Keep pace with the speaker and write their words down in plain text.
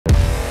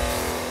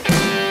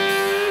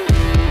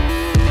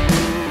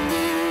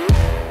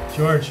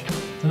George,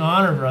 it's an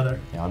honor, brother.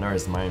 The honor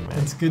is mine, man.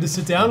 It's good to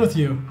sit down with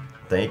you.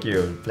 Thank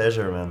you.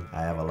 Pleasure, man.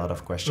 I have a lot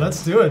of questions.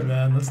 Let's do it,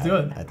 man. Let's do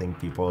it. I think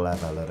people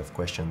have a lot of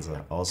questions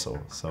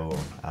also, so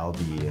I'll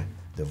be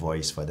the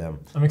voice for them.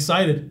 I'm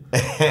excited.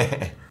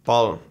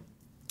 Paul,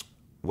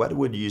 what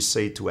would you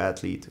say to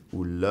athletes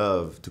who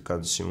love to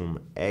consume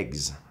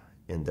eggs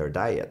in their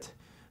diet,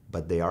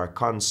 but they are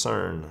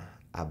concerned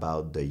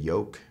about the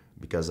yolk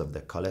because of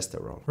the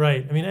cholesterol?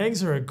 Right. I mean,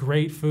 eggs are a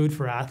great food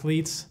for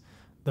athletes.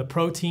 The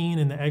protein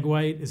in the egg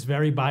white is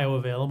very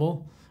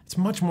bioavailable. It's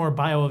much more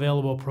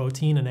bioavailable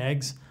protein in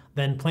eggs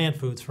than plant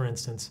foods, for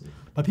instance.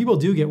 But people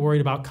do get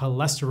worried about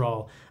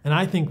cholesterol. And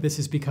I think this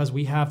is because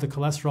we have the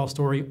cholesterol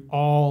story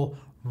all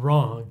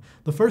wrong.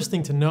 The first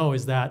thing to know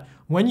is that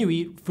when you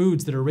eat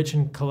foods that are rich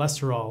in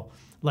cholesterol,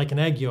 like an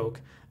egg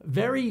yolk,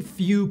 very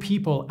few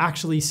people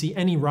actually see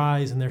any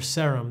rise in their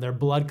serum, their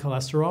blood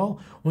cholesterol,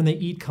 when they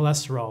eat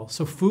cholesterol.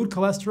 So food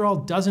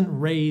cholesterol doesn't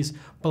raise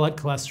blood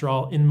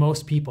cholesterol in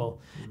most people.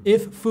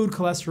 If food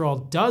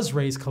cholesterol does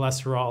raise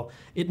cholesterol,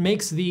 it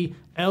makes the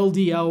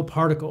LDL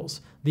particles,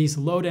 these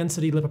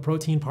low-density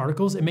lipoprotein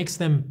particles, it makes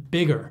them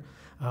bigger.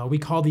 We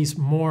call these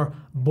more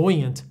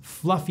buoyant,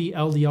 fluffy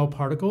LDL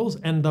particles,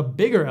 and the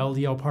bigger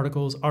LDL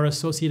particles are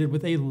associated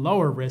with a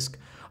lower risk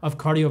of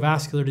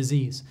cardiovascular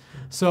disease.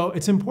 So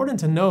it's important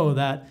to know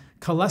that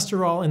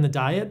cholesterol in the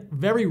diet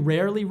very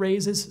rarely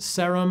raises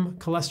serum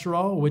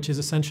cholesterol, which is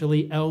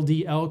essentially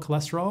LDL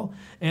cholesterol.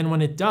 And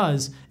when it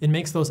does, it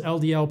makes those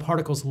LDL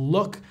particles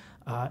look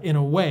in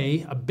a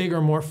way, a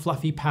bigger, more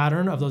fluffy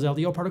pattern of those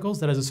LDL particles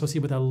that is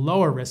associated with a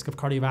lower risk of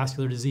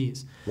cardiovascular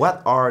disease.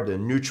 What are the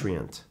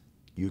nutrients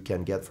you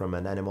can get from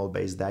an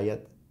animal-based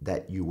diet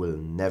that you will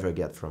never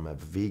get from a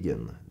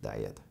vegan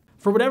diet?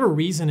 For whatever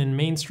reason in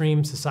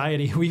mainstream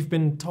society, we've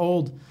been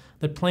told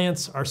that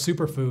plants are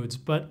superfoods.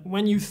 But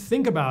when you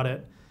think about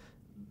it,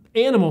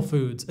 animal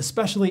foods,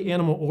 especially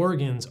animal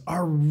organs,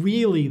 are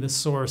really the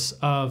source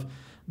of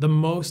the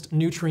most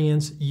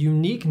nutrients,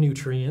 unique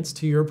nutrients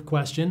to your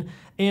question,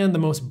 and the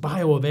most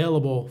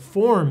bioavailable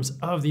forms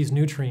of these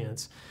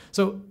nutrients.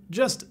 So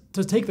just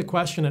to take the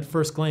question at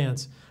first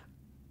glance,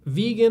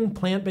 vegan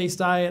plant-based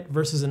diet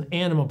versus an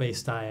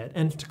animal-based diet.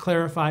 And to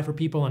clarify for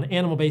people, an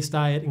animal-based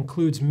diet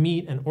includes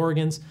meat and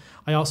organs.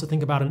 I also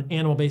think about an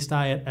animal-based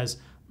diet as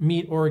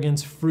meat,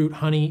 organs, fruit,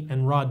 honey,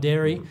 and raw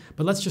dairy.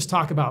 But let's just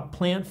talk about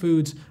plant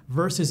foods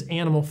versus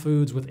animal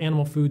foods, with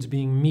animal foods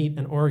being meat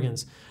and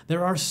organs.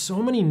 There are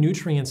so many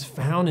nutrients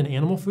found in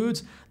animal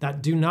foods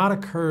that do not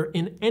occur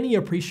in any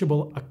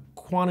appreciable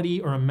quantity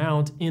or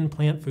amount in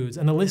plant foods,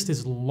 and the list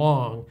is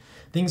long.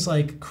 Things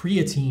like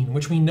creatine,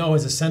 which we know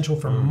is essential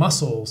for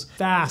muscles,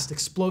 fast,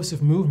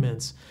 explosive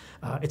movements.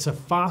 It's a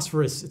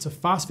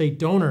phosphate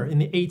donor in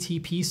the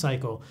ATP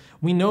cycle.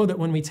 We know that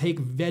when we take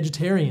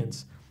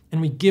vegetarians and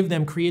we give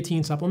them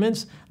creatine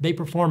supplements, they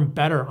perform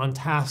better on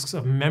tasks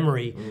of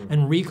memory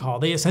and recall.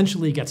 They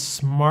essentially get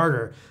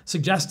smarter,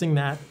 suggesting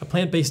that a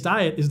plant-based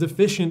diet is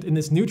deficient in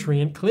this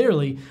nutrient,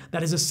 clearly,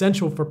 that is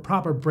essential for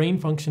proper brain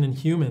function in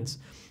humans.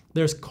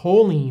 There's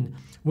choline,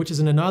 which is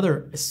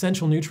another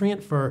essential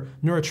nutrient for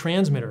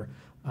neurotransmitter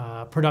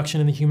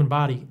production in the human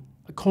body.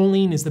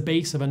 Choline is the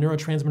base of a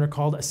neurotransmitter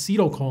called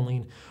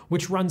acetylcholine,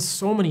 which runs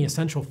so many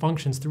essential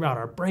functions throughout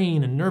our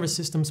brain and nervous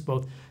systems,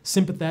 both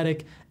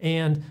sympathetic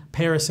and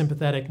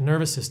parasympathetic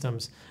nervous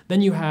systems.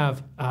 Then you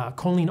have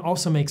choline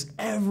also makes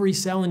every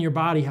cell in your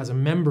body has a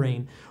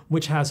membrane,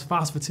 which has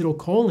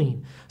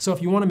phosphatidylcholine. So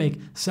if you want to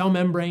make cell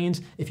membranes,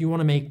 if you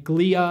want to make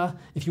glia,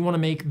 if you want to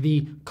make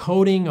the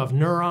coating of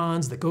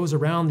neurons that goes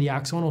around the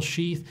axonal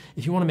sheath,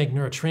 if you want to make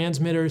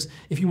neurotransmitters,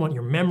 if you want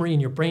your memory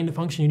and your brain to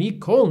function, you need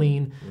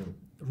choline.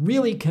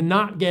 Really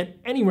cannot get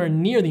anywhere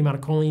near the amount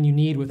of choline you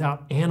need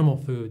without animal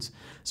foods.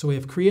 So we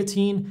have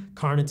creatine,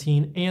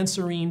 carnitine,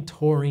 anserine,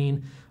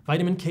 taurine,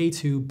 vitamin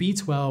K2,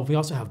 B12. We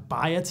also have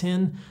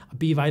biotin, a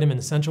B vitamin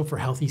essential for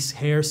healthy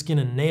hair, skin,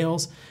 and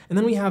nails. And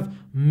then we have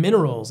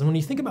minerals. And when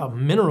you think about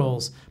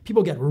minerals,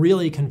 people get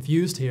really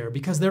confused here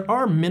because there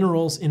are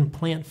minerals in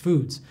plant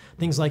foods,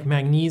 things like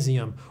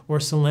magnesium or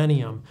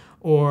selenium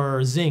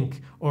or zinc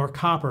or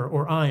copper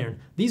or iron.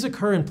 These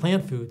occur in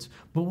plant foods.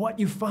 But what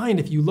you find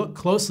if you look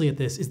closely at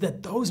this is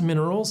that those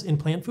minerals in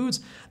plant foods,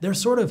 they're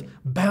sort of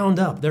bound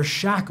up, they're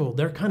shackled,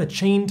 they're kind of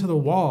chained to the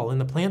wall in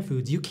the plant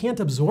foods. You can't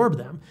absorb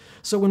them.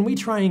 So when we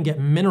try and get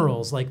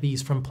minerals like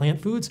these from plant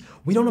foods,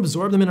 we don't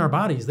absorb them in our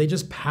bodies. They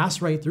just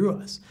pass right through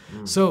us.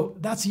 So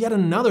that's yet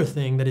another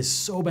thing that is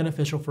so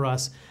beneficial for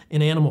us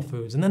in animal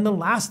foods. And then the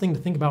last thing to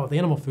think about with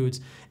animal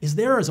foods is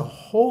there is a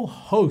whole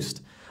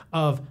host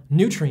of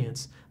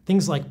nutrients,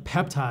 things like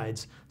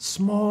peptides,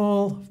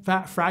 small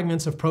fat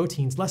fragments of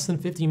proteins, less than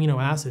 50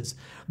 amino acids,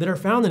 that are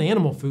found in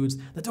animal foods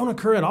that don't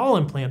occur at all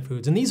in plant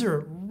foods. And these are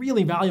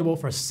really valuable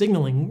for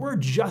signaling. We're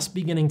just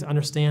beginning to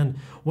understand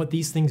what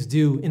these things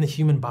do in the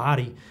human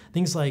body.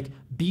 Things like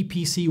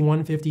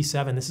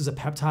BPC-157. This is a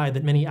peptide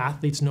that many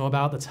athletes know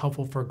about that's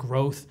helpful for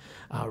growth,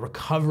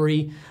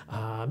 recovery.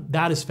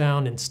 That is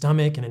found in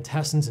stomach and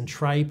intestines and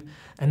tripe.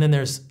 And then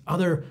there's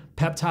other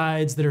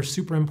peptides that are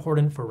super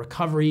important for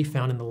recovery,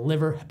 found in the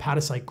liver,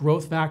 hepatocyte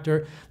growth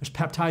factor. There's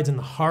peptides peptides in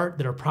the heart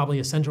that are probably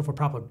essential for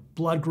proper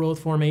blood growth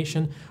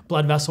formation,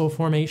 blood vessel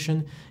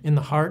formation in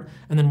the heart.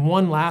 And then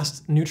one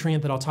last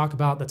nutrient that I'll talk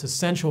about that's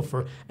essential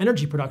for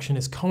energy production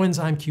is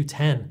coenzyme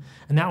Q10.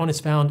 And that one is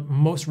found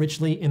most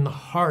richly in the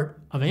heart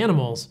of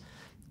animals.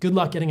 Good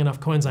luck getting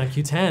enough coenzyme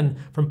Q10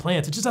 from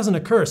plants. It just doesn't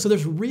occur. So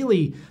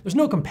there's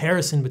no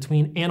comparison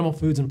between animal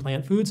foods and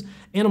plant foods.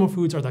 Animal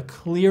foods are the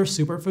clear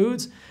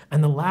superfoods.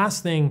 And the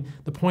last thing,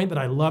 the point that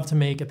I love to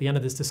make at the end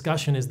of this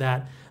discussion is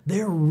that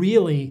the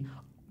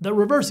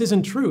reverse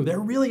isn't true. There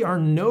really are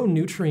no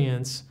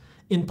nutrients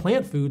in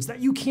plant foods that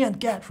you can't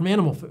get from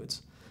animal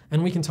foods.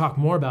 And we can talk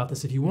more about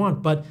this if you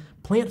want, but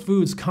plant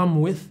foods carry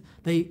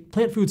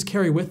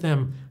with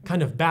them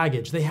kind of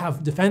baggage. They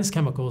have defense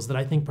chemicals that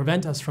I think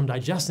prevent us from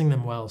digesting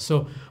them well.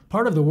 So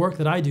part of the work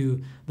that I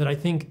do that I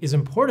think is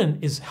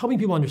important is helping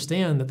people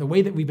understand that the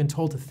way that we've been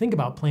told to think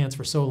about plants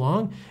for so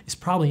long is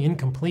probably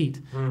incomplete.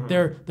 Mm-hmm.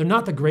 They're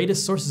not the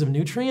greatest sources of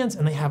nutrients,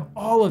 and they have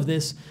all of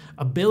this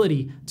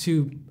ability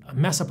to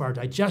mess up our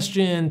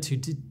digestion, to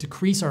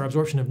decrease our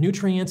absorption of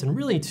nutrients, and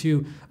really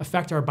to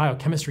affect our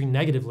biochemistry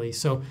negatively.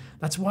 So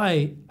that's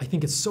why I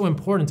think it's so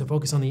important to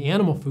focus on the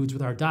animal foods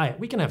with our diet.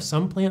 We can have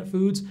some plant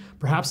foods,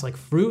 perhaps like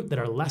fruit, that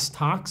are less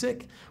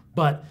toxic,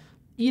 but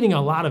eating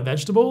a lot of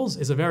vegetables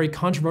is a very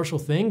controversial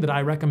thing that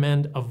I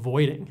recommend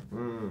avoiding.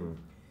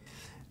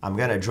 I'm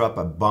gonna drop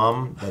a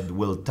bomb that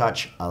will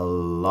touch a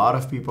lot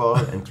of people,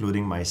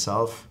 including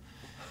myself.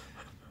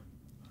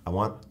 I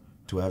want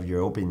to have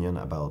your opinion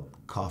about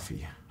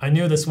coffee. I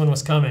knew this one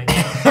was coming.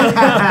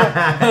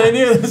 I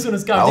knew this one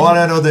was coming. I want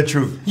to know the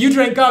truth. You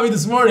drank coffee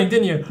this morning,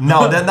 didn't you?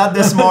 No, not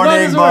this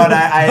morning, but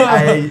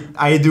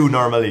I do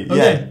normally. Okay.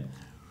 Yeah.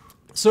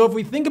 So if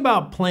we think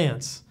about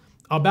plants,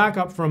 I'll back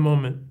up for a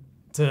moment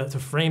to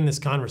frame this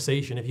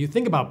conversation. If you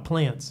think about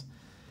plants,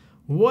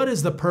 what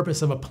is the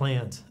purpose of a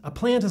plant? A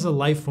plant is a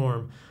life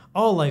form.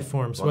 All life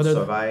forms, whether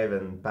survive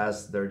and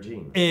pass their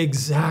genes.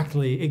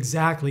 Exactly.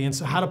 And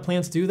so how do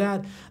plants do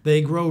that? They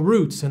grow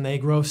roots, and they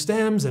grow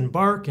stems and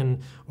bark,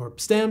 or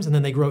stems, and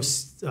then they grow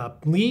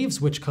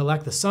leaves, which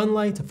collect the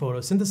sunlight to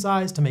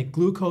photosynthesize, to make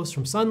glucose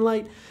from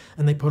sunlight.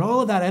 And they put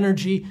all of that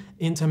energy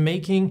into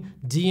making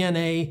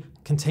DNA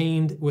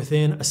contained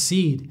within a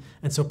seed.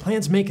 And so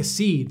plants make a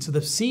seed. So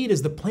the seed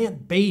is the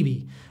plant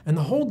baby. And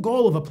the whole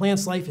goal of a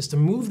plant's life is to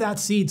move that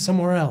seed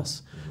somewhere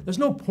else. There's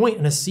no point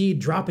in a seed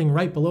dropping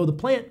right below the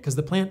plant because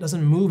the plant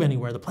doesn't move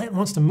anywhere. The plant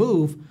wants to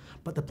move,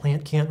 but the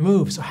plant can't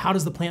move. So how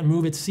does the plant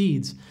move its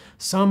seeds?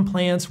 Some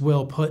plants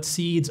will put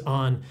seeds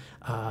on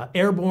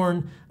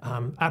airborne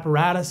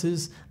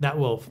apparatuses that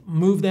will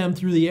move them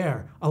through the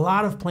air. A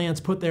lot of plants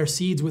put their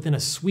seeds within a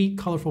sweet,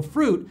 colorful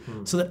fruit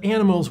so that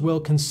animals will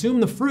consume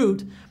the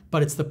fruit,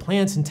 but it's the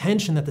plant's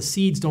intention that the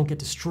seeds don't get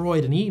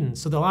destroyed and eaten.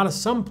 So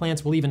some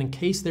plants will even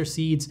encase their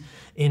seeds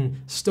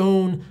in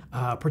stone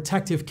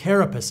protective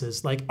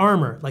carapaces, like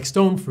armor, like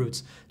stone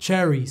fruits,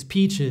 cherries,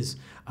 peaches,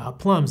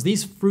 plums.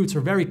 These fruits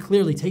are very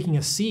clearly taking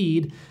a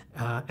seed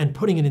and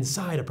putting it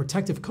inside a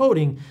protective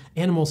coating.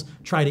 Animals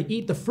try to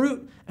eat the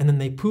fruit, and then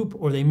they poop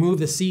or they move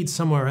the seed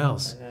somewhere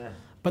else.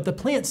 But the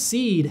plant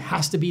seed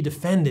has to be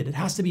defended. It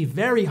has to be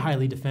very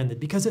highly defended,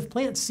 because if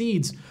plant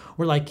seeds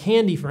were like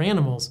candy for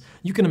animals,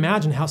 you can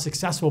imagine how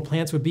successful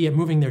plants would be at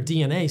moving their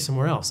DNA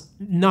somewhere else.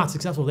 Not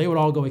successful, they would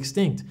all go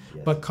extinct.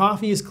 Yes. But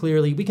coffee is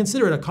clearly, we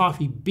consider it a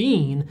coffee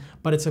bean,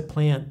 but it's a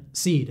plant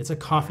seed. It's a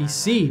coffee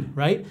seed,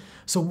 right?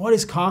 So what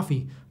is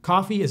coffee?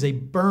 Coffee is a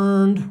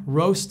burned,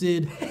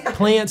 roasted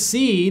plant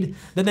seed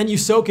that then you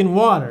soak in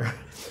water.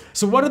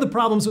 So what are the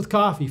problems with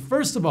coffee?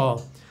 First of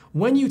all,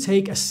 when you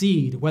take a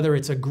seed, whether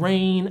it's a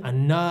grain, a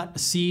nut, a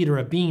seed, or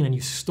a bean, and you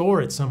store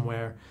it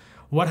somewhere,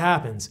 what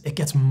happens? It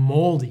gets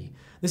moldy.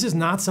 This is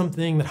not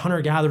something that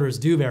hunter-gatherers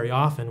do very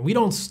often. We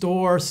don't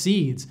store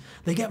seeds.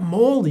 They get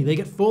moldy. They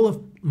get full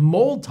of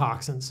mold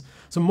toxins.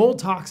 So mold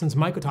toxins,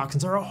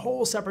 mycotoxins, are a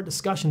whole separate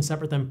discussion,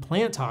 separate than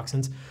plant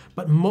toxins,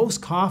 but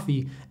most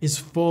coffee is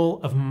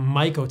full of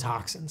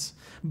mycotoxins.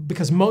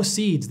 Because most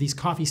seeds, these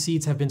coffee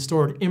seeds, have been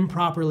stored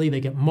improperly, they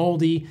get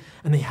moldy,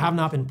 and they have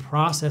not been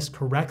processed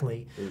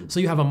correctly. So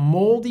you have a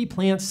moldy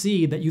plant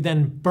seed that you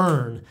then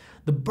burn.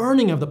 The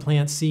burning of the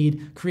plant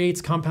seed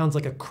creates compounds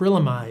like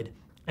acrylamide,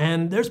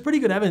 and there's pretty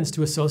good evidence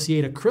to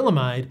associate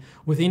acrylamide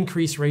with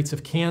increased rates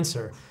of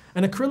cancer.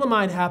 And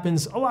acrylamide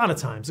happens a lot of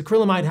times.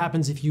 Acrylamide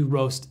happens if you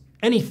roast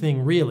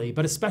anything really,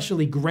 but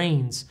especially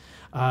grains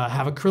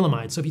have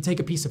acrylamide. So if you take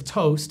a piece of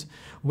toast,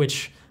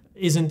 which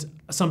isn't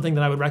something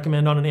that I would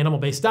recommend on an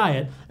animal-based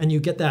diet, and you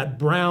get that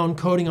brown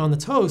coating on the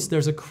toast,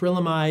 there's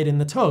acrylamide in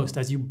the toast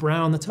as you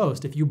brown the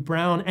toast. If you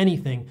brown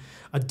anything,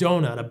 a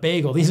donut, a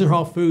bagel, these are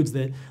all foods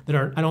that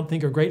I don't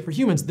think are great for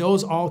humans.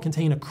 Those all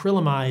contain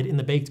acrylamide in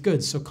the baked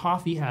goods. So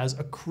coffee has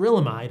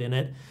acrylamide in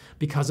it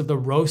because of the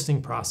roasting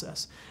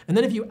process. And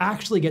then if you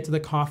actually get to the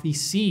coffee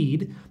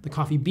seed, the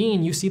coffee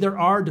bean, you see there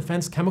are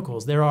defense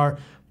chemicals. There are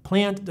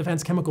plant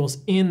defense chemicals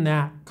in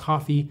that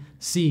coffee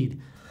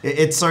seed.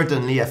 It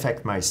certainly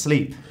affects my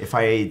sleep. If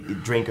I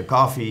drink a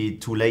coffee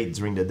too late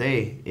during the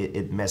day,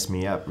 it messes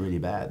me up really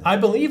bad. I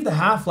believe the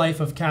half-life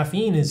of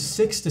caffeine is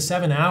 6 to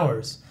 7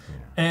 hours.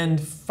 And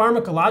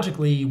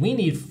pharmacologically, we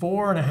need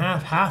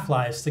 4.5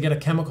 half-lives to get a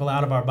chemical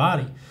out of our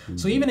body.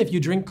 So even if you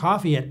drink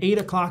coffee at 8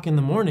 o'clock in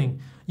the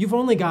morning, you've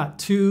only got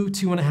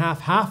 2.5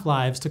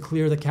 half-lives to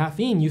clear the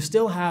caffeine. You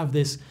still have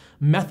this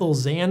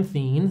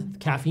methylxanthine.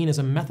 Caffeine is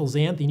a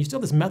methylxanthine. You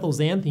still have this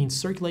methylxanthine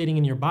circulating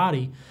in your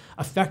body,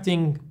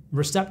 affecting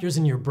receptors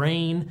in your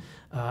brain,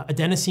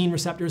 adenosine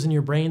receptors in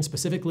your brain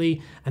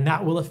specifically, and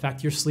that will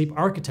affect your sleep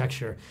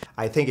architecture.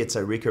 I think it's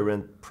a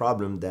recurrent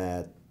problem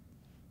that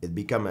it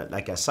become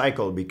like a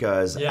cycle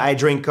because I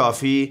drink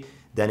coffee,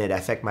 then it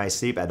affect my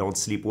sleep. I don't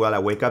sleep well. I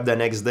wake up the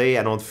next day,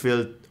 I don't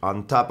feel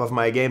on top of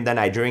my game. Then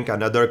I drink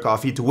another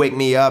coffee to wake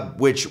me up,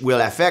 which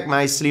will affect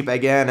my sleep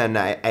again. And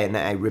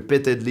I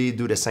repeatedly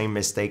do the same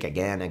mistake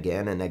again,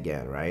 and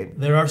again, right?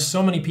 There are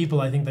so many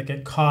people, I think, that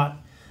get caught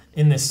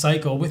in this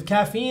cycle with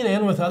caffeine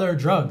and with other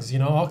drugs. You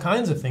know, all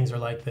kinds of things are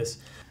like this.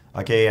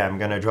 Okay, I'm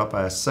gonna drop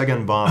a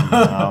second bomb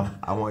now.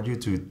 I want you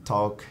to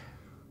talk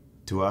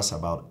to us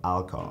about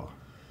alcohol.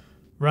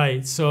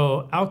 Right,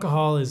 so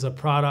alcohol is a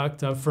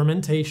product of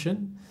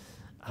fermentation.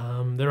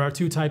 There are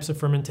two types of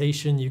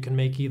fermentation. You can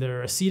make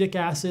either acetic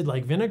acid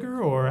like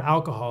vinegar, or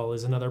alcohol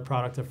is another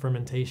product of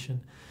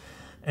fermentation.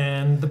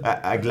 And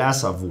a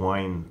glass of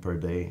wine per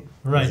day,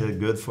 right. Is it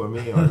good for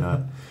me or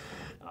not?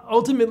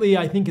 Ultimately,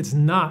 I think it's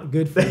not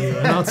good for you,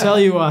 and I'll tell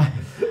you why.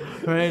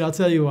 Right, I'll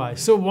tell you why.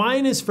 So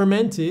wine is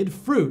fermented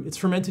fruit. It's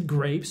fermented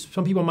grapes.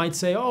 Some people might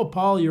say, oh,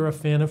 Paul, you're a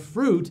fan of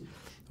fruit.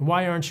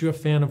 Why aren't you a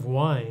fan of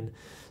wine?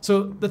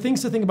 So the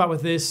things to think about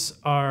with this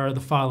are the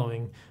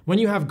following. When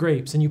you have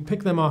grapes and you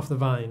pick them off the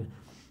vine,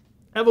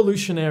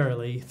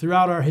 evolutionarily,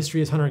 throughout our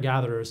history as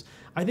hunter-gatherers,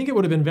 I think it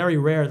would have been very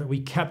rare that we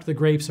kept the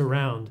grapes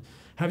around.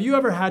 Have you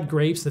ever had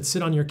grapes that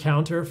sit on your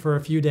counter for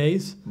a few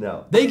days?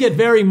 No. They get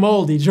very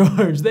moldy,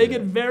 George. They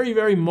get very,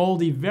 very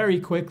moldy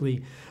very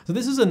quickly. So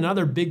this is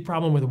another big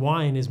problem with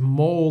wine is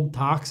mold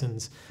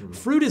toxins.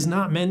 Fruit is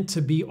not meant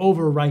to be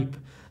overripe.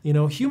 You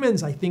know,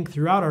 humans, I think,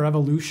 throughout our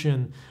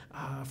evolution,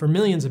 for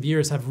millions of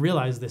years have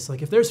realized this.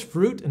 Like if there's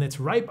fruit and it's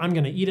ripe, I'm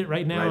going to eat it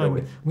right now.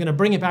 I'm going to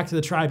bring it back to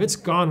the tribe. It's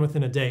gone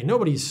within a day.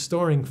 Nobody's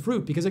storing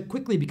fruit because it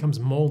quickly becomes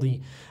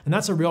moldy. And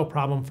that's a real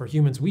problem for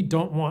humans. We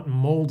don't want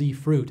moldy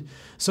fruit.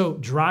 So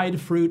dried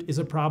fruit is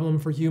a problem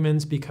for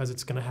humans because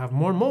it's going to have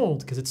more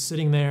mold because it's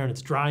sitting there and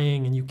it's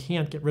drying and you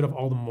can't get rid of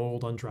all the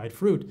mold on dried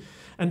fruit.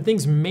 And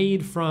things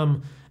made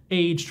from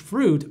aged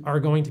fruit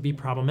are going to be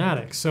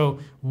problematic. So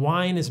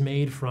wine is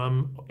made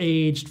from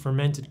aged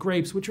fermented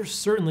grapes, which are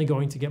certainly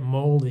going to get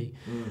moldy.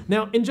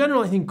 Now, in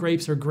general, I think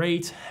grapes are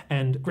great,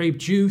 and grape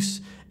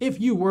juice. If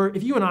you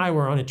and I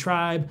were on a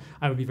tribe,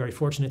 I would be very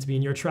fortunate to be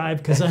in your tribe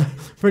because I'm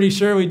pretty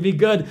sure we'd be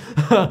good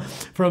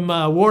from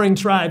warring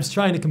tribes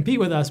trying to compete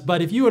with us.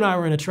 But if you and I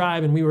were in a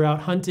tribe and we were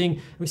out hunting,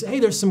 and we say, hey,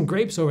 there's some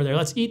grapes over there,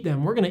 let's eat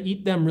them. We're going to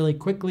eat them really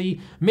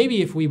quickly.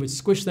 Maybe if we would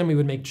squish them, we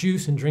would make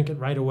juice and drink it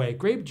right away.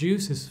 Grape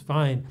juice is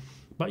fine,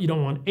 but you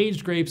don't want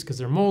aged grapes because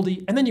they're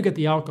moldy. And then you get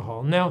the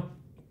alcohol. Now,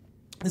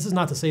 this is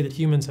not to say that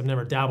humans have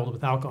never dabbled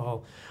with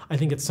alcohol. I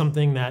think it's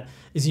something that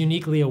is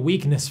uniquely a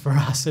weakness for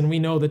us, and we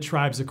know that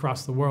tribes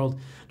across the world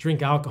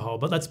drink alcohol.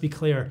 But let's be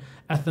clear,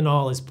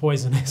 ethanol is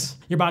poisonous.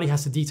 Your body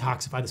has to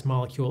detoxify this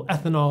molecule.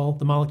 Ethanol,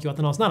 the molecule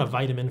ethanol, is not a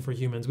vitamin for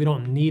humans. We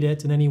don't need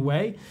it in any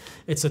way.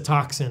 It's a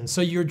toxin.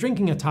 So you're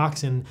drinking a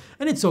toxin,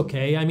 and it's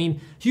okay. I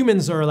mean,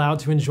 humans are allowed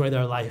to enjoy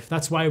their life.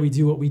 That's why we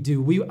do what we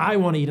do. I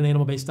want to eat an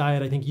animal-based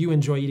diet. I think you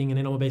enjoy eating an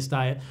animal-based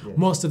diet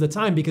most of the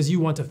time because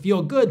you want to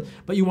feel good,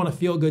 but you want to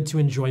feel good to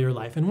enjoy your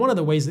life. And one of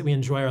the ways that we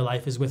enjoy our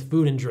life is with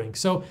food and drink.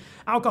 So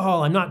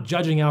alcohol, I'm not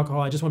judging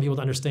alcohol. I just want people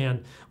to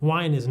understand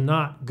wine is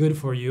not good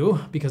for you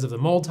because of the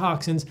mold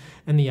toxins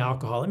and the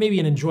alcohol. It may be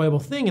an enjoyable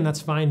thing, and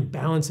that's fine.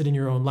 Balance it in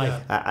your own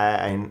life.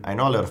 I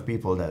know a lot of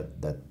people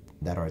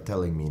that are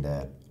telling me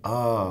that,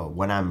 oh,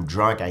 when I'm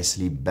drunk, I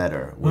sleep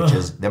better, which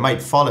is, they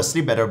might fall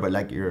asleep better, but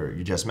like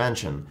you just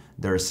mentioned,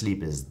 their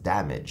sleep is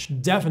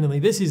damaged. Definitely.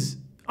 This is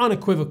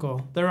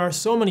unequivocal. There are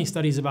so many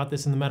studies about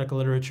this in the medical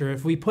literature.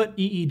 If we put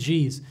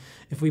EEGs,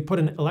 if we put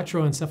an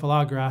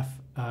electroencephalograph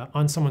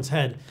on someone's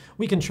head,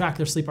 we can track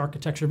their sleep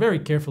architecture very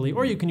carefully,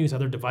 or you can use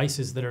other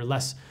devices that are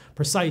less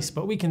precise,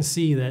 but we can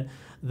see that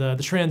the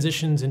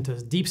transitions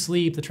into deep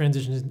sleep, the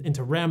transitions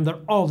into REM, they're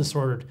all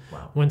disordered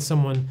when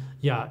someone,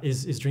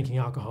 is drinking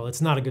alcohol.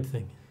 It's not a good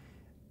thing.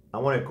 I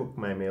want to cook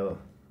my meal.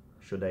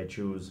 Should I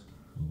choose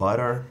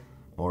butter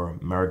or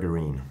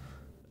margarine?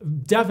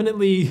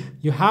 Definitely,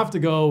 you have to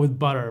go with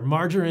butter.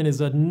 Margarine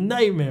is a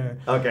nightmare.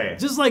 Okay.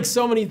 Just like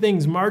so many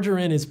things,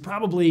 margarine is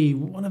probably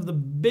one of the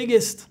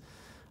biggest,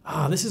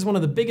 this is one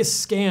of the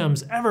biggest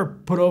scams ever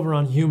put over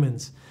on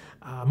humans.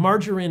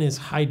 Margarine is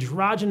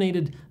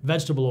hydrogenated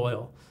vegetable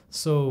oil.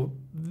 So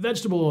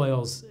vegetable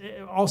oils,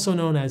 also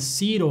known as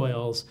seed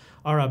oils,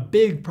 are a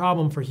big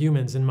problem for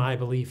humans in my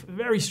belief. A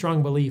very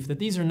strong belief that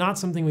these are not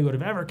something we would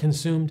have ever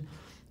consumed.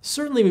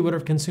 Certainly we would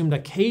have consumed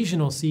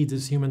occasional seeds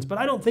as humans, but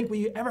I don't think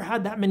we ever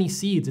had that many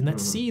seeds, and that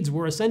seeds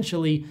were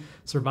essentially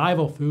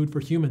survival food for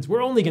humans.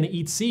 We're only going to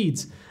eat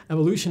seeds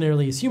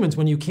evolutionarily as humans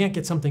when you can't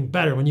get something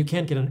better, when you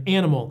can't get an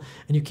animal,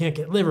 and you can't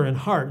get liver and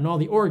heart and all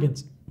the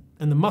organs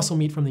and the muscle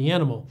meat from the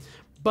animal.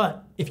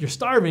 But if you're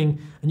starving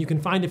and you can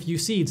find a few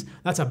seeds,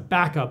 that's a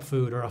backup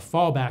food or a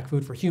fallback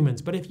food for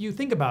humans. But if you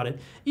think about it,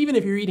 even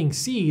if you're eating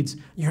seeds,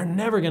 you're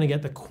never going to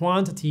get the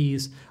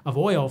quantities of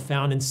oil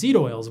found in seed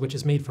oils, which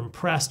is made from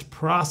pressed,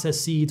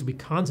 processed seeds. We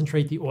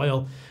concentrate the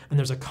oil, and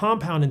there's a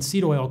compound in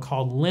seed oil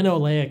called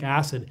linoleic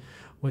acid,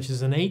 which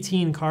is an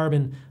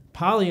 18-carbon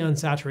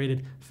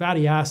polyunsaturated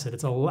fatty acid.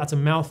 That's a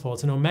mouthful.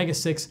 It's an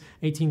omega-6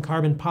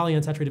 18-carbon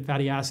polyunsaturated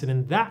fatty acid,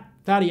 and that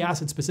fatty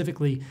acid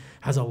specifically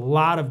has a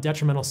lot of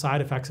detrimental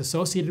side effects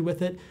associated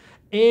with it,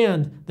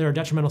 and there are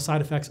detrimental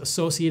side effects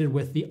associated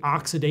with the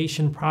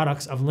oxidation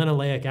products of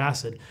linoleic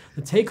acid.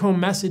 The take-home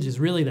message is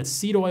really that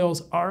seed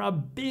oils are a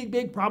big,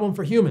 big problem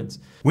for humans.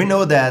 We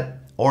know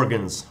that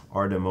organs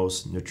are the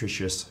most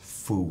nutritious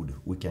food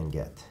we can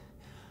get.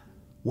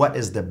 What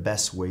is the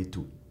best way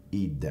to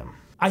eat them?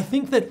 I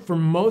think that for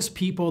most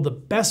people, the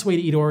best way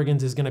to eat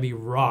organs is going to be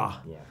raw.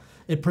 Yeah.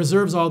 It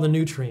preserves all the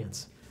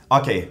nutrients.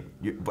 Okay,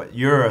 but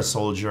you're a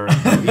soldier,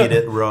 you eat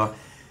it raw.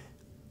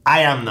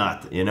 I am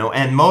not,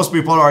 and most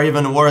people are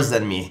even worse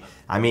than me.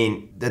 I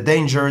mean, the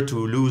danger to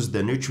lose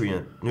the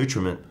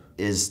nutriment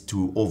is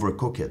to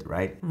overcook it,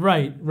 right?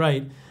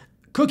 Right.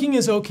 Cooking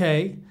is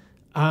okay,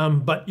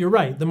 but you're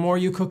right. The more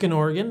you cook an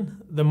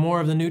organ, the more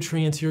of the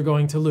nutrients you're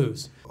going to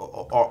lose.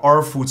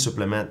 Our food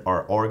supplement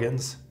are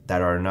organs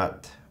that are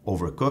not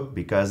overcooked,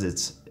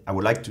 because I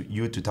would like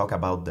you to talk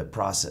about the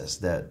process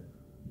that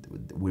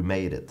we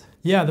made it.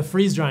 Yeah, the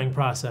freeze drying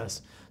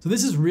process. So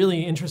this is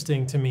really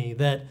interesting to me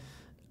that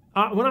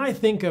when I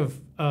think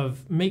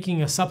of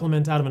making a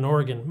supplement out of an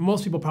organ,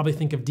 most people probably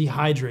think of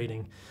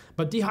dehydrating,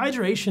 but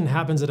dehydration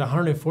happens at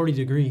 140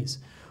 degrees.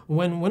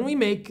 When we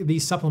make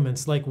these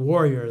supplements like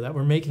Warrior that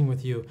we're making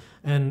with you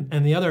and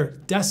the other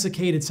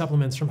desiccated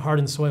supplements from Heart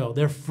and Soil,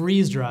 they're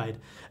freeze dried.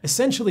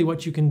 Essentially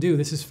what you can do,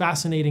 this is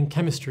fascinating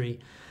chemistry,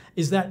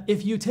 is that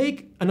if you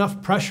take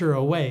enough pressure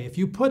away, if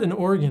you put an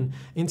organ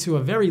into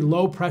a very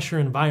low pressure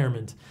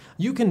environment,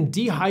 you can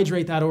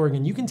dehydrate that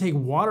organ. You can take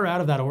water out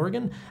of that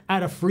organ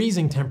at a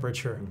freezing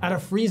temperature, at a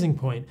freezing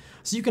point.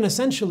 So you can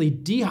essentially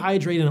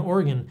dehydrate an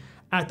organ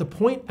at the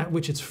point at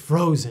which it's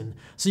frozen.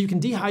 So you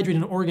can dehydrate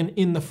an organ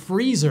in the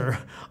freezer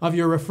of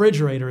your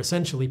refrigerator,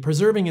 essentially,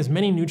 preserving as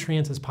many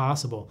nutrients as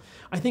possible.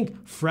 I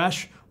think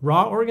fresh,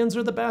 raw organs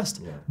are the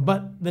best,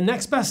 but the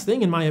next best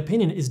thing, in my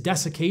opinion, is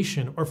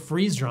desiccation or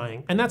freeze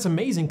drying. And that's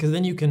amazing because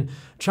then you can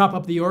chop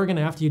up the organ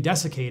after you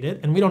desiccate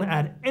it, and we don't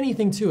add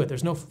anything to it.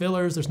 There's no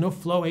fillers, there's no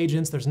flow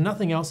agents, there's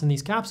nothing else in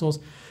these capsules.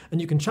 And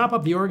you can chop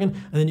up the organ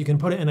and then you can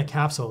put it in a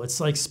capsule. It's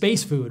like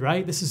space food,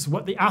 right? This is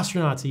what the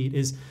astronauts eat,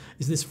 is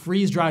this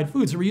freeze-dried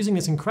food. So we're using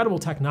this incredible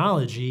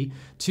technology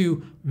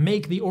to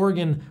make the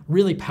organ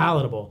really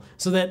palatable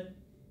so that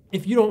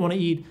if you don't want to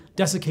eat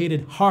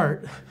desiccated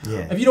heart,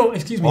 if you don't,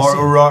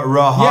 or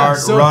raw heart,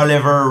 raw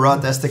liver, raw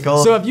testicle.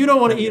 So if you don't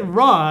want to eat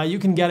raw, you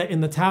can get it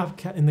in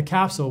the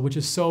capsule, which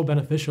is so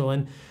beneficial.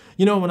 And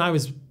when I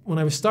was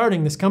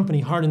starting this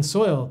company, Heart and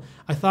Soil,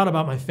 I thought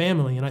about my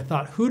family and I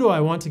thought, who do I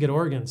want to get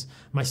organs?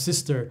 My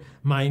sister,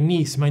 my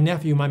niece, my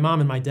nephew, my mom,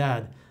 and my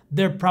dad.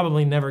 They're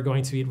probably never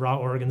going to eat raw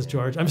organs,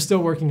 George. I'm still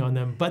working on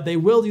them, but they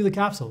will do the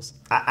capsules.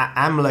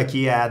 I'm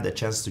lucky I had the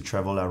chance to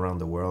travel around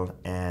the world,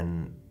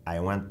 and I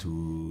went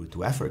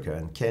to Africa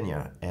and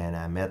Kenya, and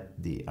I met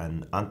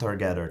an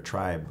hunter-gatherer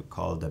tribe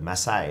called the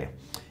Maasai.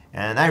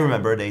 And I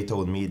remember they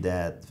told me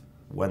that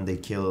when they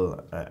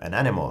kill an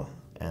animal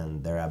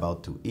and they're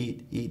about to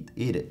eat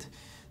it,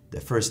 the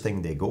first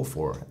thing they go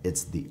for,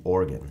 it's the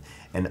organ.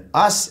 And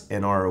us,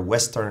 in our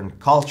Western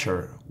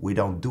culture, we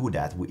don't do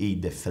that. We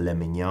eat the filet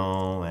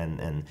mignon,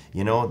 and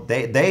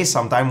they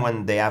sometimes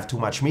when they have too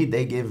much meat,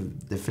 they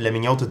give the filet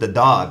mignon to the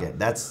dog.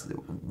 That's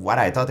what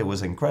I thought. It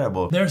was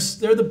incredible. They're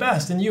the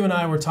best, and you and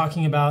I were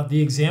talking about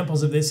the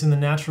examples of this in the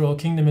natural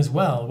kingdom as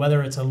well,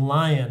 whether it's a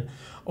lion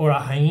or a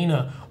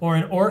hyena or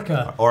an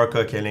orca.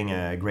 Orca killing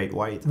a great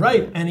white.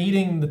 Right, and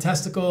eating the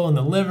testicle and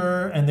the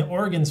liver and the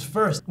organs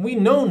first. We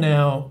know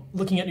now,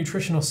 looking at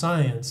nutritional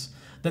science,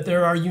 that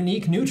there are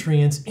unique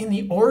nutrients in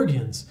the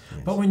organs.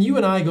 Yes. But when you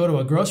and I go to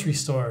a grocery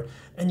store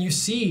and you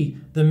see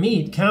the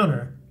meat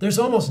counter, there's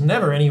almost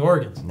never any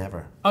organs.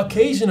 Never.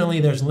 Occasionally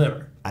there's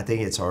liver. I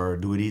think it's our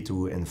duty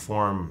to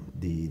inform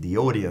the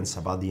audience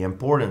about the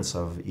importance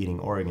of eating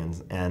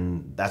organs.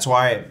 And that's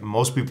why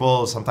most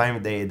people,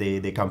 sometimes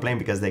they complain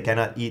because they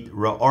cannot eat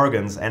raw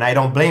organs. And I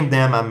don't blame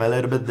them. I'm a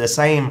little bit the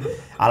same.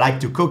 I like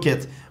to cook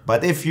it.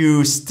 But if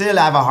you still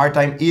have a hard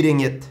time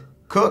eating it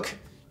cooked,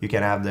 you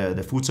can have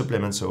the food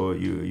supplement, so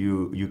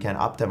you can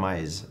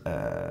optimize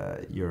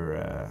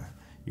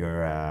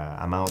your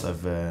amount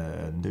of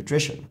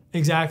nutrition.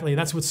 Exactly.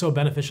 That's what's so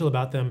beneficial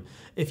about them.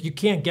 If you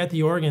can't get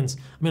the organs,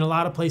 I mean, a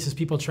lot of places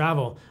people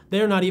travel,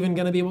 they're not even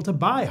going to be able to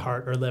buy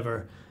heart or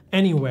liver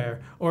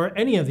anywhere or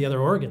any of the other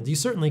organs. You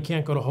certainly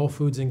can't go to Whole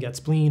Foods and get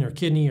spleen or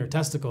kidney or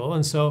testicle.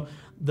 And so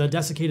the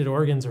desiccated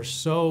organs are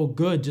so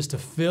good just to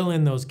fill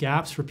in those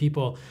gaps for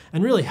people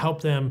and really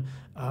help them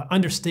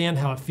understand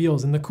how it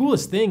feels. And the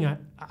coolest thing,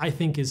 I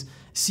think, is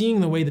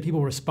seeing the way that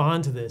people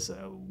respond to this.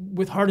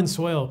 with Heart and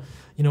Soil,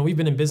 we've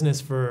been in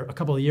business for a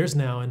couple of years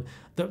now, and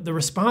the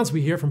response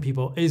we hear from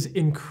people is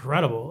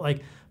incredible.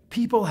 Like,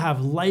 people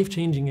have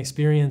life-changing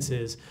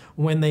experiences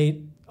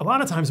a lot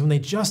of times when they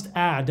just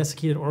add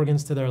desiccated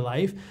organs to their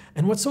life.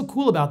 And what's so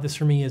cool about this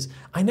for me is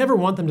I never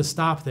want them to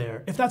stop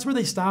there. If that's where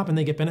they stop and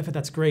they get benefit,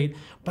 that's great.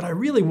 But I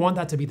really want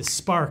that to be the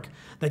spark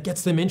that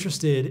gets them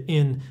interested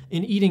in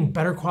eating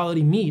better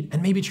quality meat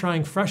and maybe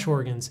trying fresh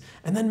organs,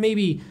 and then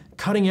maybe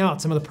cutting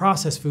out some of the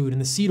processed food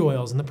and the seed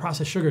oils and the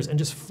processed sugars and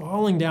just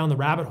falling down the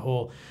rabbit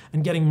hole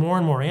and getting more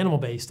and more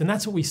animal-based. And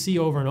that's what we see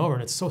over and over.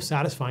 And it's so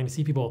satisfying to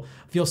see people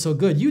feel so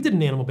good. You did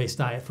an animal-based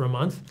diet for a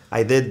month.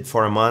 I did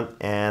for a month,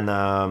 and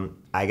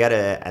I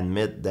gotta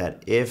admit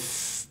that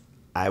if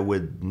I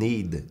would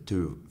need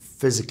to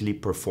physically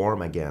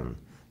perform again,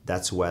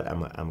 that's what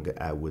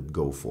I would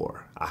go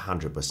for,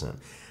 100%.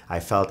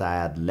 I felt I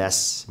had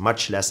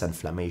much less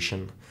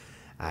inflammation.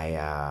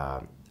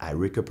 I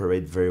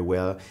recuperate very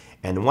well.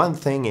 And one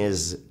thing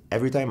is,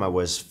 every time I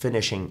was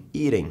finishing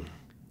eating,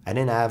 I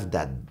didn't have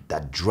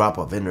that drop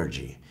of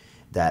energy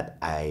that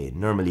I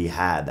normally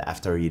had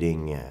after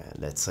eating,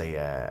 let's say,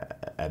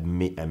 a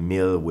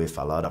meal with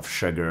a lot of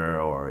sugar,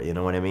 or you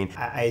know what I mean?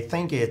 I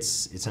think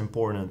it's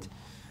important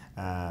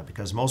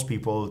because most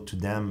people, to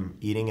them,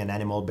 eating an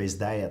animal-based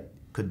diet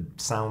could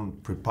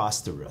sound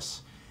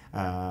preposterous.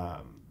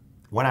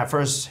 When I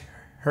first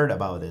heard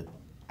about it,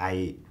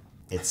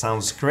 it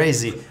sounds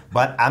crazy,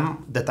 but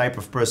I'm the type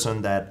of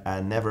person that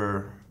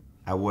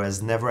I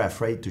was never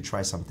afraid to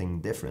try something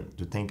different,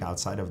 to think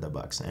outside of the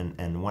box.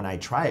 And when I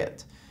try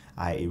it,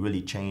 it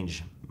really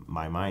changed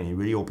my mind. It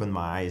really opened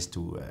my eyes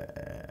to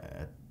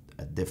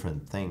a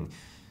different thing.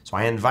 So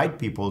I invite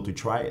people to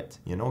try it.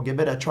 Give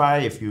it a try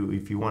if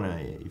you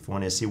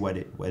wanna see what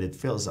it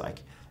feels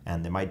like,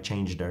 and they might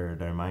change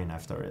their mind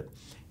after it.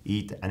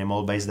 Eat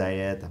animal-based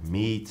diet,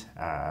 meat,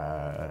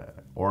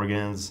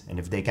 organs, and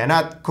if they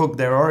cannot cook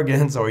their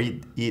organs or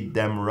eat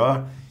them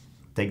raw,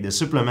 take the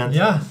supplement.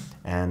 Yeah.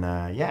 And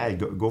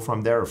go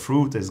from there.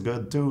 Fruit is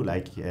good too,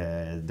 like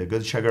the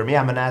good sugar. Me,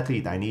 I'm an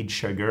athlete. I need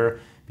sugar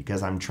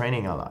because I'm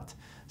training a lot.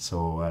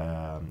 So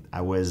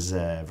I was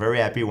very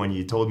happy when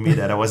you told me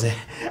that I was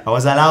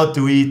allowed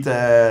to eat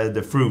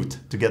the fruit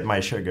to get my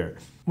sugar.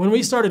 When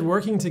we started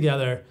working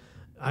together,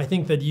 I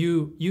think that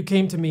you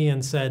came to me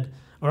and said,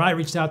 or I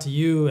reached out to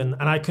you, and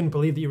I couldn't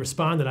believe that you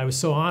responded. I was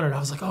so honored. I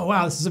was like, oh,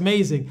 wow, this is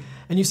amazing.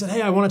 And you said,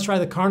 hey, I want to try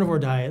the carnivore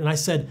diet. And I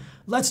said,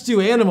 let's do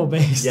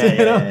animal-based.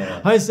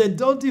 Yeah. I said,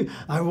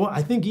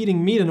 I think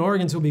eating meat and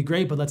organs will be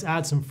great, but let's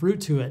add some fruit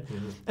to it.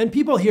 Mm-hmm. And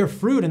people hear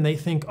fruit and they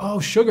think, oh,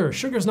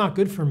 sugar's not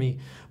good for me.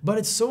 But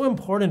it's so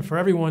important for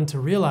everyone to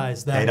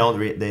realize that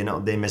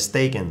they're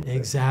mistaken.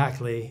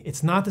 Exactly.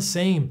 It's not the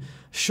same.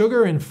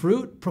 Sugar in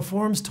fruit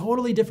performs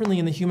totally differently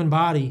in the human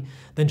body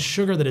than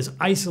sugar that is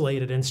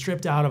isolated and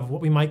stripped out of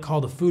what we might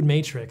call the food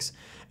matrix.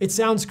 It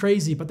sounds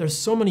crazy, but there's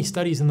so many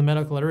studies in the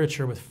medical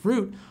literature with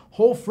fruit,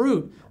 whole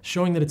fruit,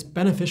 showing that it's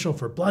beneficial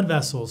for blood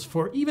vessels,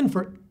 even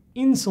for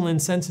insulin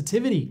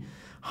sensitivity.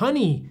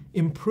 Honey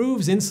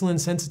improves insulin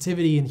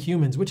sensitivity in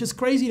humans, which is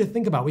crazy to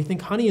think about. We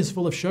think honey is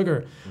full of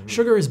sugar. Mm-hmm.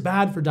 Sugar is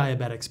bad for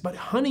diabetics, but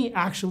honey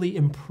actually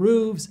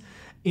improves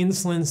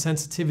insulin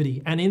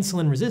sensitivity, and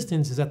insulin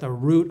resistance is at the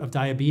root of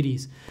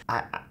diabetes.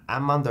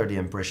 I'm under the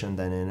impression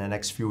that in the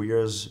next few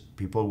years,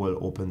 people will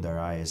open their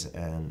eyes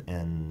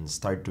and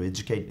start to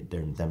educate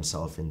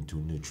themselves into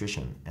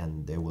nutrition,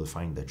 and they will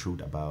find the truth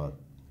about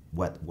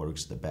what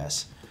works the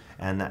best.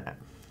 And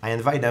I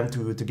invite them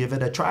to give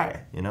it a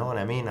try. You know what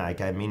I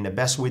mean? The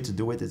best way to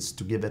do it is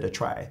to give it a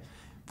try.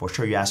 For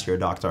sure, you ask your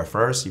doctor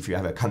first if you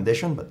have a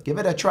condition, but give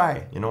it a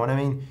try. You know what I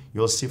mean?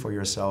 You'll see for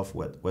yourself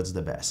what's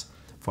the best.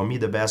 For me,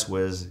 the best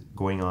was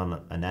going on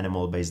an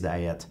animal-based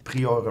diet,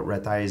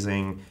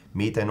 prioritizing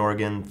meat and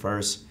organ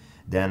first,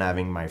 then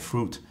having my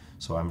fruit.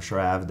 So I'm sure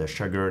I have the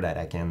sugar that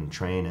I can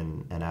train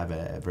and have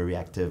a very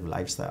active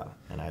lifestyle,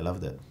 and I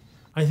loved it.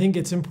 I think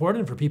it's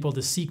important for people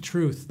to seek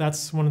truth.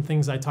 That's one of the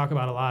things I talk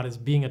about a lot, is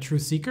being a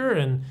truth seeker.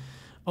 And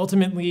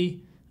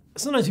ultimately,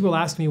 sometimes people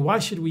ask me, why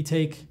should we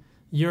take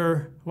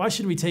your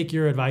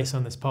advice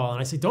on this, Paul?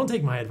 And I say, don't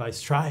take my advice,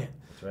 try it.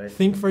 That's right.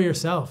 Think for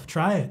yourself,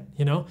 try it,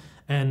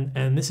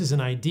 And this is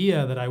an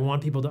idea that I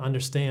want people to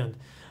understand.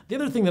 The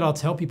other thing that I'll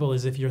tell people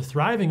is if you're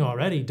thriving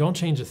already, don't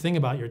change a thing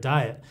about your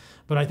diet.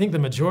 But I think the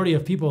majority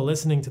of people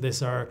listening to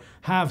this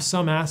have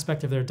some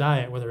aspect of their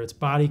diet, whether it's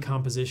body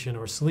composition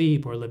or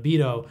sleep or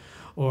libido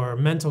or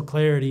mental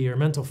clarity or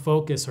mental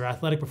focus or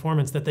athletic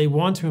performance, that they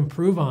want to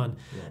improve on.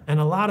 Yeah. And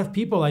a lot of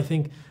people, I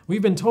think,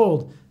 we've been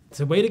told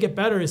the way to get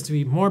better is to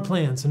eat more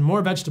plants and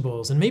more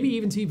vegetables and maybe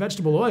even to eat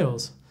vegetable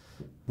oils.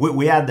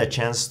 We had the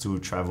chance to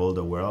travel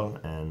the world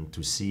and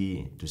to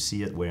see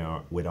it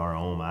with our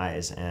own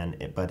eyes,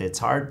 but it's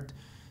hard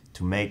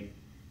to make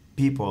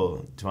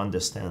people to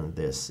understand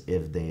this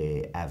if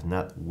they have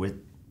not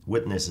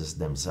witnesses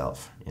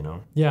themselves,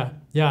 Yeah,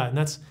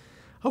 and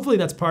hopefully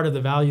that's part of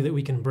the value that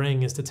we can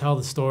bring, is to tell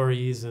the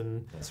stories.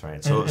 And that's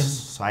right. So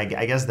I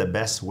guess the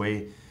best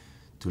way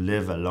to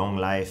live a long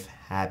life,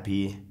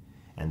 happy,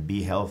 and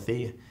be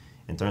healthy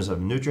in terms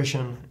of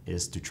nutrition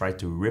is to try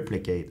to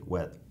replicate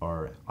what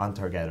our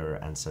hunter-gatherer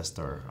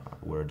ancestors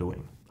were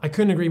doing. I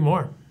couldn't agree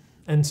more.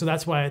 And so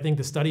that's why I think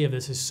the study of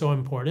this is so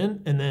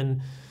important. And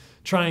then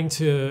trying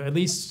to, at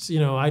least,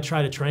 I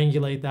try to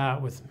triangulate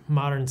that with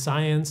modern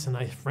science, and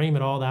I frame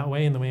it all that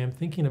way in the way I'm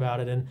thinking about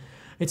it. And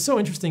it's so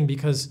interesting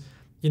because,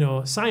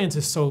 science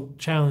is so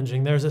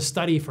challenging. There's a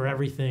study for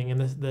everything, and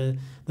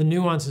the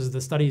nuances of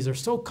the studies are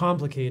so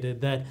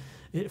complicated that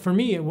for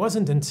me, it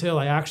wasn't until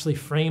I actually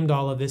framed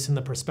all of this in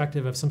the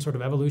perspective of some sort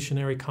of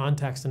evolutionary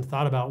context and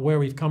thought about where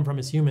we've come from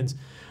as humans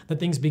that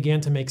things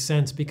began to make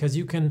sense, because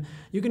you can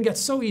get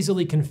so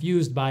easily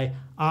confused by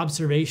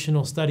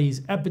observational studies,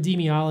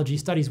 epidemiology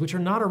studies, which are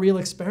not a real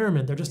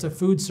experiment. They're just a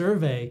food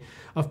survey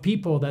of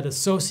people that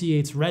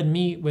associates red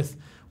meat with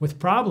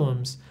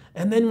problems.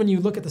 And then when you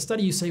look at the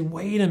study, you say,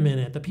 wait a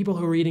minute, the people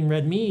who are eating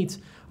red meat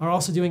are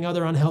also doing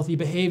other unhealthy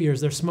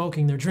behaviors. They're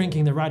smoking, they're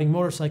drinking, they're riding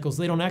motorcycles,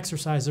 they don't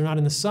exercise, they're not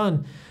in the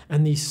sun.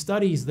 And these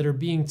studies that are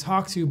being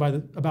talked to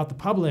about the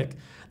public,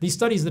 these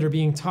studies that are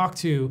being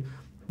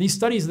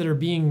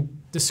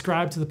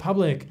described to the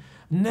public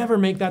never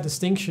make that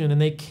distinction,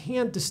 and they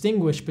can't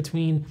distinguish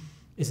between,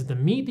 is it the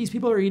meat these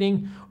people are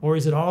eating, or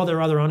is it all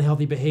their other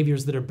unhealthy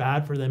behaviors that are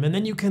bad for them? And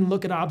then you can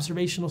look at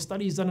observational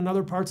studies done in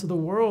other parts of the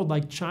world,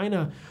 like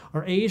China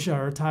or Asia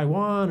or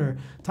Taiwan or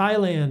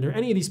Thailand or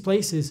any of these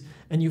places,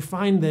 and you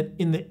find that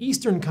in the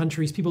Eastern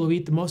countries, people who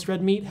eat the most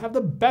red meat have the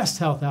best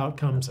health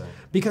outcomes. Right.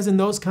 Because in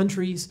those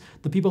countries,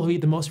 the people who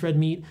eat the most red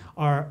meat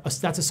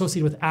that's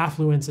associated with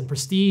affluence and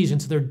prestige,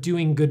 and so they're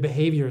doing good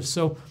behaviors.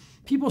 So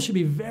people should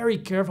be very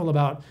careful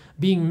about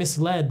being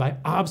misled by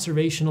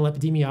observational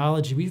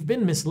epidemiology. We've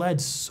been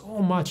misled so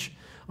much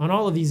on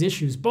all of these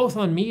issues, both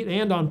on meat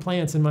and on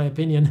plants, in my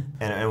opinion.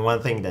 And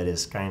one thing that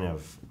is kind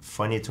of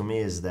funny to me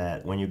is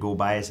that when you go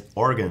buy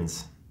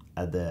organs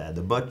at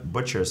the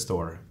butcher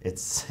store,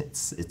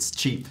 it's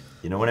cheap.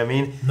 You know what I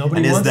mean?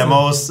 Nobody and wants it's the them.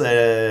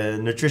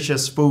 most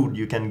nutritious food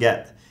you can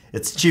get.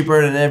 It's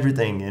cheaper than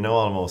everything,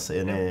 almost.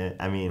 And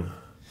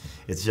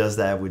it's just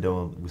that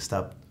we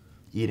stop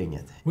eating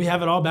it. We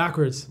have it all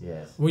backwards.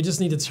 Yes. We just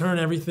need to turn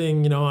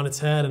everything, on its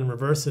head and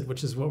reverse it,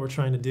 which is what we're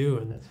trying to do.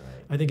 And That's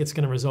right. I think it's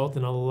going to result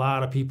in a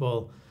lot of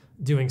people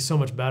doing so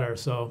much better.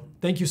 So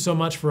thank you so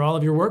much for all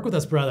of your work with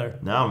us, brother.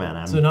 No, man.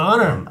 It's an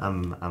honor.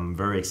 I'm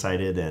very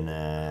excited, and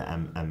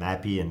I'm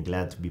happy and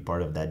glad to be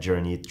part of that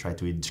journey to try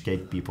to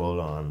educate people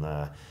on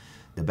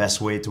the best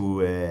way to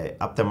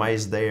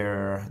optimize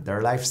their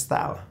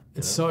lifestyle.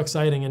 It's so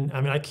exciting. And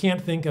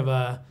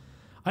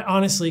I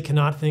honestly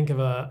cannot think of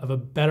a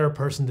better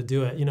person to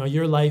do it.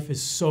 Your life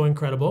is so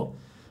incredible.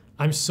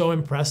 I'm so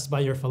impressed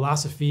by your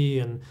philosophy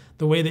and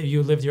the way that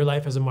you lived your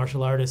life as a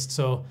martial artist.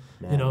 So,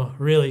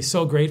 really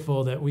so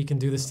grateful that we can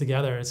do this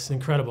together. It's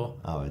incredible.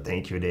 Oh,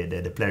 thank you.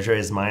 The pleasure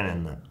is mine.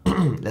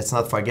 And let's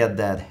not forget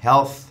that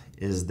health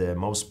is the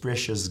most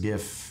precious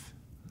gift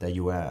that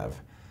you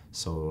have.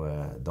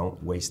 So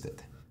don't waste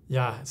it.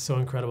 Yeah, it's so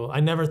incredible.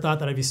 I never thought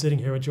that I'd be sitting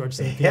here with George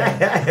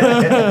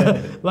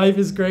St-Pierre. Life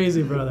is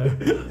crazy, brother.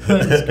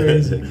 Life is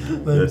crazy.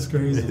 Life is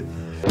crazy.